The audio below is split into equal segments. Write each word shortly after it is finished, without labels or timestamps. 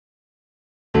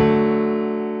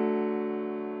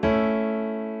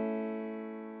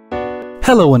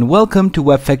Hello and welcome to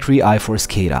WEBfactory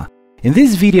i4SCADA. In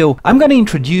this video, I'm going to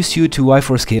introduce you to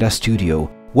i4SCADA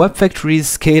Studio,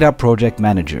 WEBfactory's SCADA project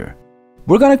manager.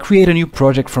 We're going to create a new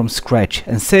project from scratch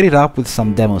and set it up with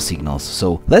some demo signals,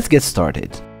 so let's get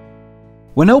started.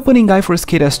 When opening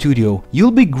i4SCADA Studio,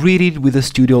 you'll be greeted with a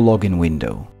Studio login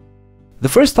window. The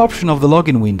first option of the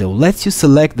login window lets you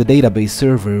select the database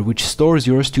server which stores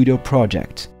your Studio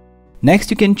project.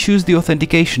 Next, you can choose the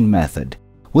authentication method.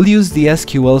 We'll use the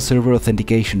SQL Server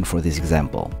authentication for this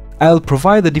example. I'll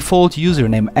provide the default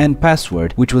username and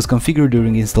password which was configured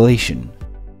during installation.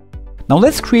 Now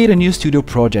let's create a new Studio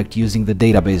project using the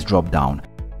database dropdown.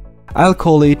 I'll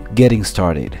call it Getting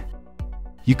Started.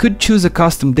 You could choose a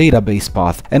custom database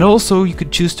path, and also you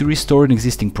could choose to restore an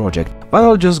existing project, but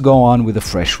I'll just go on with a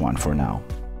fresh one for now.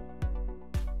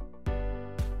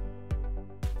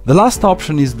 The last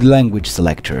option is the language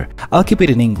selector. I'll keep it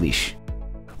in English.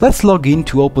 Let's log in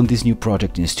to open this new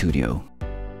project in Studio.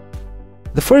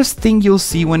 The first thing you'll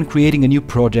see when creating a new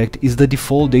project is the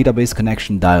default database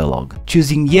connection dialog.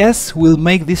 Choosing Yes will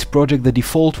make this project the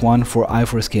default one for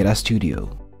i4SCADA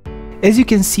Studio. As you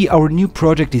can see, our new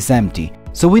project is empty,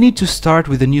 so we need to start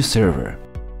with a new server.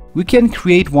 We can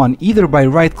create one either by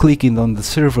right-clicking on the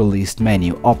Server List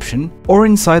menu option or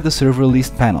inside the Server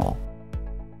List panel.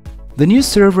 The new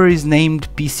server is named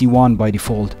PC1 by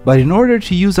default, but in order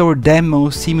to use our demo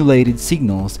simulated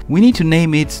signals, we need to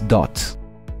name it DOT.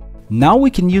 Now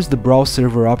we can use the Browse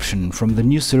Server option from the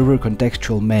new server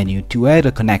contextual menu to add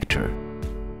a connector.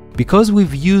 Because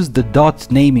we've used the DOT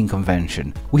naming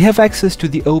convention, we have access to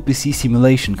the OPC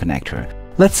simulation connector.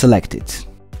 Let's select it.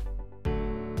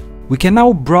 We can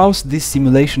now browse this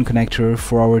simulation connector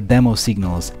for our demo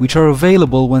signals, which are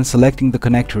available when selecting the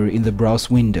connector in the Browse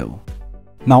window.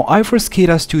 Now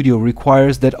i4SCADA Studio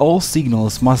requires that all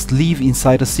signals must live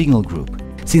inside a signal group.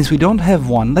 Since we don't have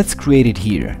one, let's create it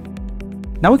here.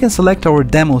 Now we can select our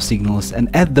demo signals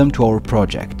and add them to our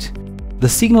project. The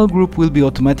signal group will be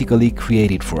automatically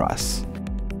created for us.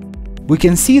 We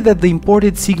can see that the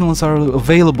imported signals are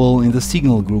available in the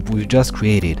signal group we've just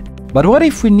created. But what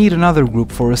if we need another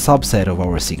group for a subset of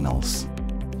our signals?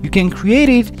 You can create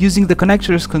it using the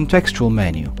connector's contextual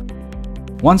menu.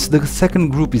 Once the second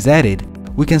group is added,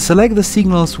 we can select the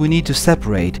signals we need to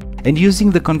separate, and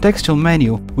using the contextual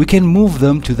menu, we can move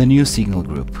them to the new signal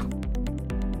group.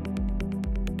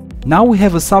 Now we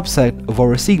have a subset of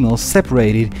our signals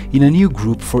separated in a new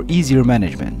group for easier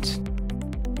management.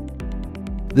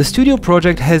 The Studio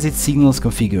project has its signals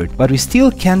configured, but we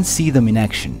still can't see them in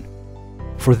action.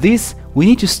 For this, we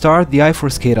need to start the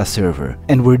i4SCADA server,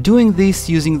 and we're doing this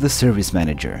using the Service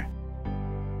Manager.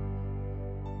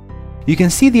 You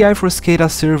can see the i4SCADA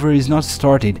server is not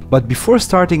started, but before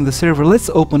starting the server,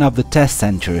 let's open up the test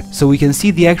center so we can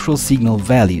see the actual signal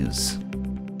values.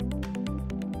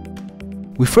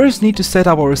 We first need to set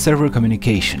up our server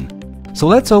communication. So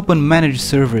let's open Manage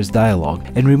Servers dialog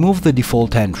and remove the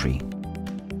default entry.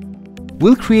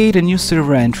 We'll create a new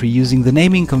server entry using the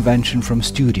naming convention from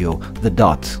Studio, the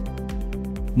DOT.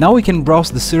 Now we can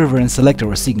browse the server and select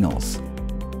our signals.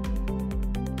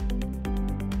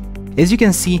 As you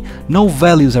can see, no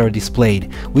values are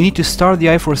displayed. We need to start the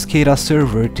i4SCADA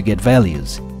server to get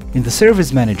values. In the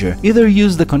Service Manager, either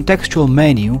use the contextual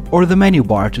menu or the menu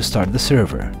bar to start the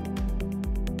server.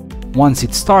 Once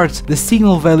it starts, the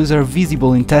signal values are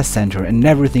visible in Test Center and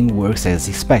everything works as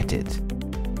expected.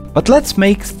 But let's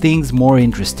make things more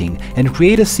interesting and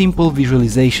create a simple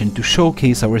visualization to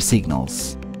showcase our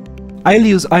signals. I'll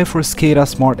use i4SCADA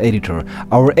Smart Editor,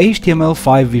 our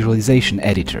HTML5 visualization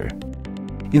editor.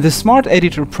 In the Smart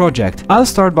Editor project, I'll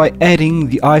start by adding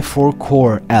the i4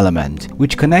 core element,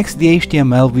 which connects the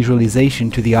HTML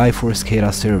visualization to the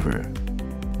i4SCADA server.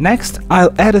 Next,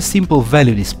 I'll add a simple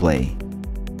value display.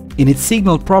 In its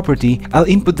signal property, I'll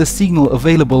input the signal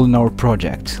available in our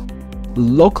project.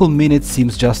 Local minute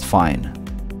seems just fine.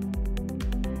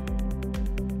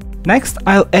 Next,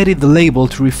 I'll edit the label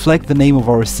to reflect the name of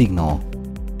our signal.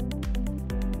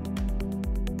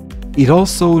 It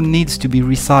also needs to be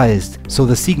resized so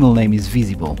the signal name is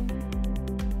visible.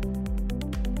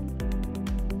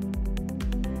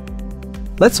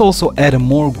 Let's also add a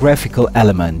more graphical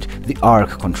element, the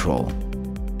arc control.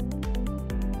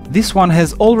 This one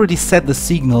has already set the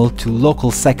signal to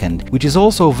local second, which is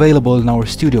also available in our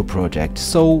Studio project,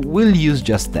 so we'll use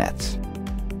just that.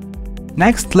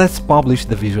 Next, let's publish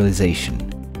the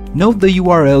visualization. Note the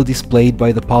URL displayed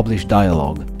by the Publish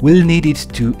dialog. We'll need it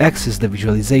to access the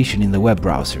visualization in the web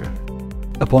browser.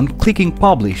 Upon clicking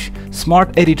Publish,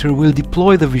 Smart Editor will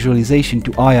deploy the visualization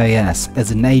to IIS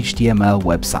as an HTML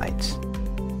website.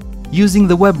 Using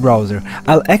the web browser,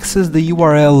 I'll access the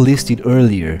URL listed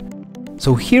earlier.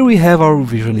 So here we have our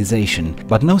visualization,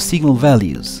 but no signal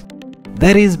values.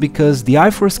 That is because the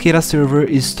i4SCADA server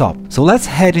is stopped, so let's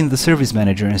head in the Service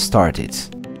Manager and start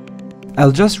it.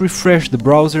 I'll just refresh the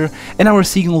browser and our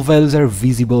signal values are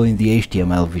visible in the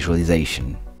HTML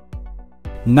visualization.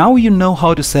 Now you know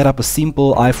how to set up a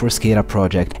simple i4SCADA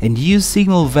project and use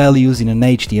signal values in an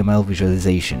HTML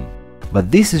visualization. But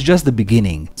this is just the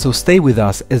beginning, so stay with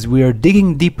us as we are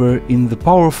digging deeper in the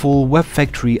powerful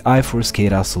WEBfactory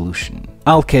i4SCADA solution.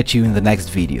 I'll catch you in the next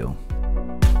video.